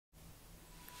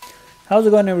How's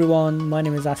it going, everyone? My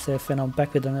name is Asif and I'm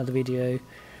back with another video.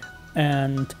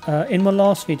 And in my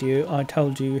last video I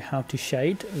told you how to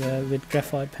shade with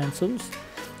graphite pencils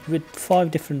with 5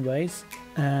 different ways,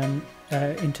 and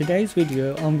in today's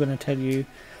video I'm going to tell you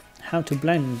how to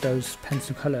blend those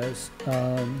pencil colors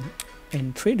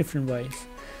in 3 different ways.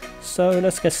 So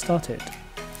let's get started.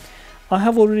 I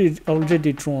have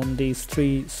already drawn these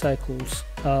 3 circles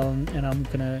and I'm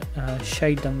gonna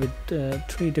shade them with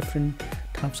 3 different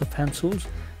types of pencils.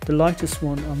 The lightest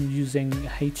one I'm using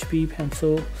HB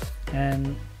pencil,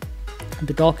 and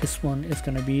the darkest one is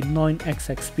going to be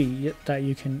 9XXB that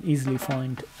you can easily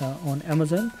find on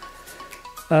Amazon.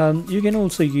 You can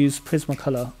also use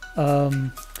Prismacolor.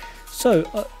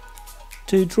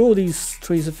 To draw these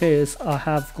 3 spheres I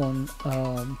have gone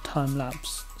time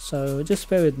lapse, so just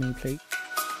bear with me please.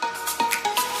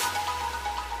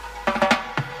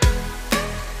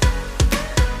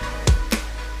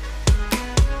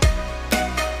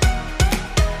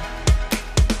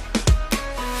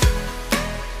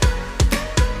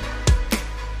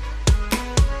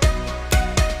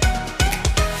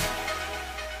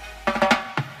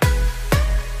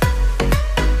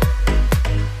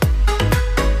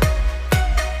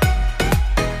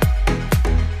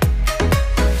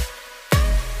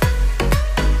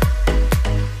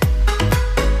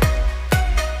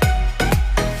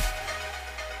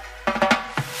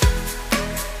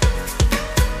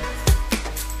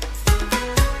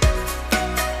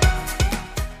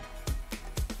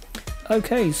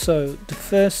 Okay, so the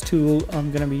first tool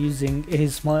I'm going to be using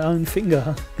is my own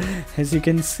finger. As you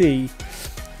can see,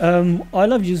 I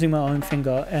love using my own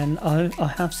finger, and I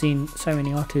have seen so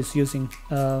many artists using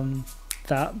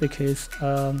that because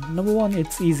number one,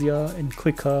 it's easier and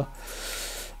quicker.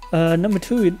 Number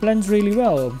 2, it blends really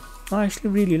well. I actually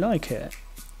really like it.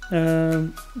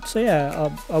 So yeah,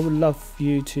 I would love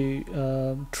you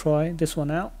to try this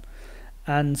one out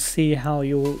and see how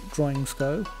your drawings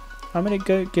go. I mean,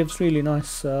 it gives really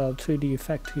nice 3D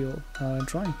effect to your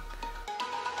drawing.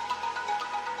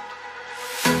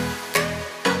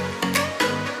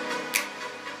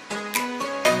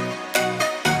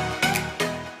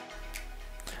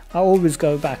 I always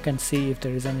go back and see if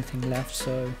there is anything left,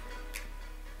 so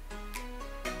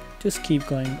just keep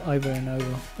going over and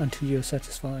over until you're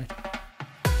satisfied.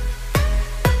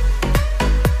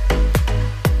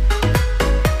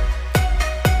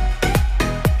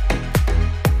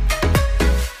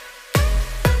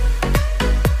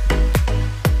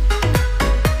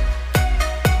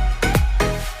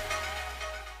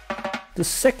 The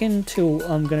second tool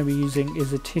I'm going to be using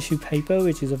is a tissue paper,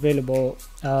 which is available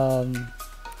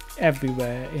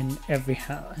everywhere in every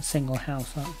single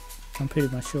house, I'm pretty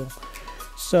much sure.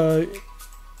 So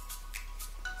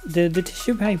the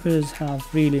tissue papers have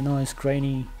really nice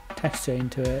grainy texture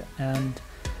into it, and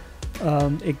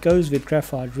it goes with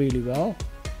graphite really well.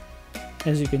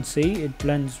 As you can see, it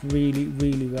blends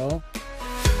really well.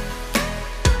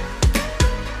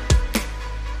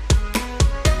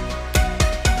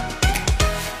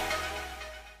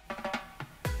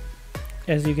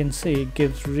 As you can see, it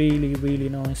gives really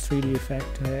nice 3D effect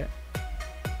to it.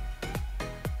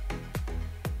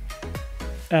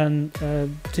 And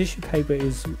tissue paper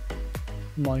is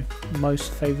my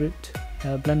most favorite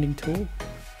blending tool.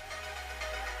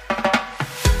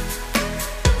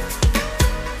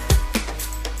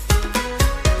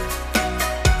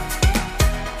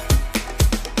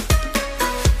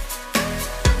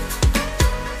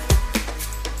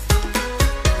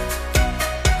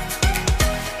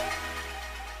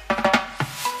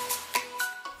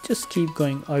 Just keep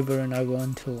going over and over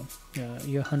until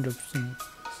you're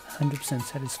 100%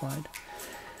 satisfied.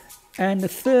 And the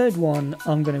third one,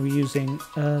 I'm going to be using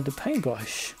the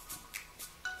paintbrush.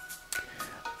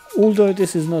 Although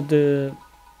this is not the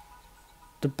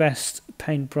best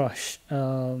paintbrush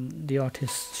the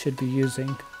artist should be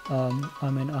using. I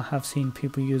mean, I have seen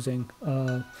people using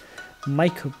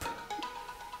makeup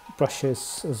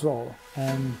brushes as well,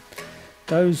 and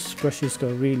those brushes go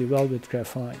really well with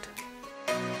graphite.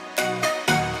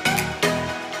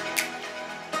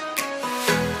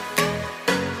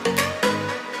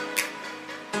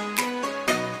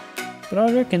 But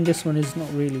I reckon this one is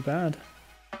not really bad.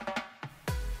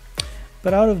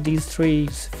 But out of these 3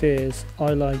 spheres,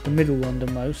 I like the middle one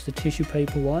the most, the tissue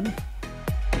paper one.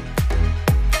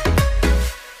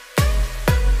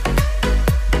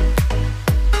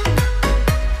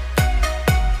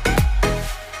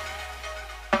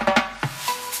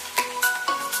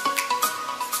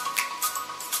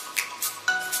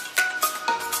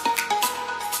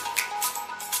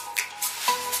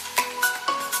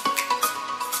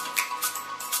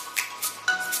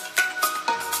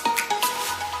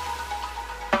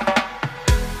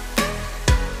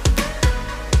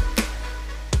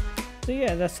 So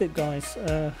yeah, that's it guys.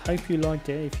 Hope you liked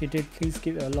it. If you did, please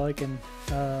give it a like and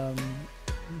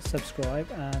subscribe,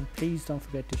 and please don't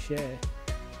forget to share,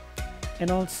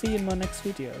 and I'll see you in my next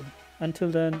video.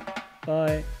 Until then,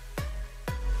 bye.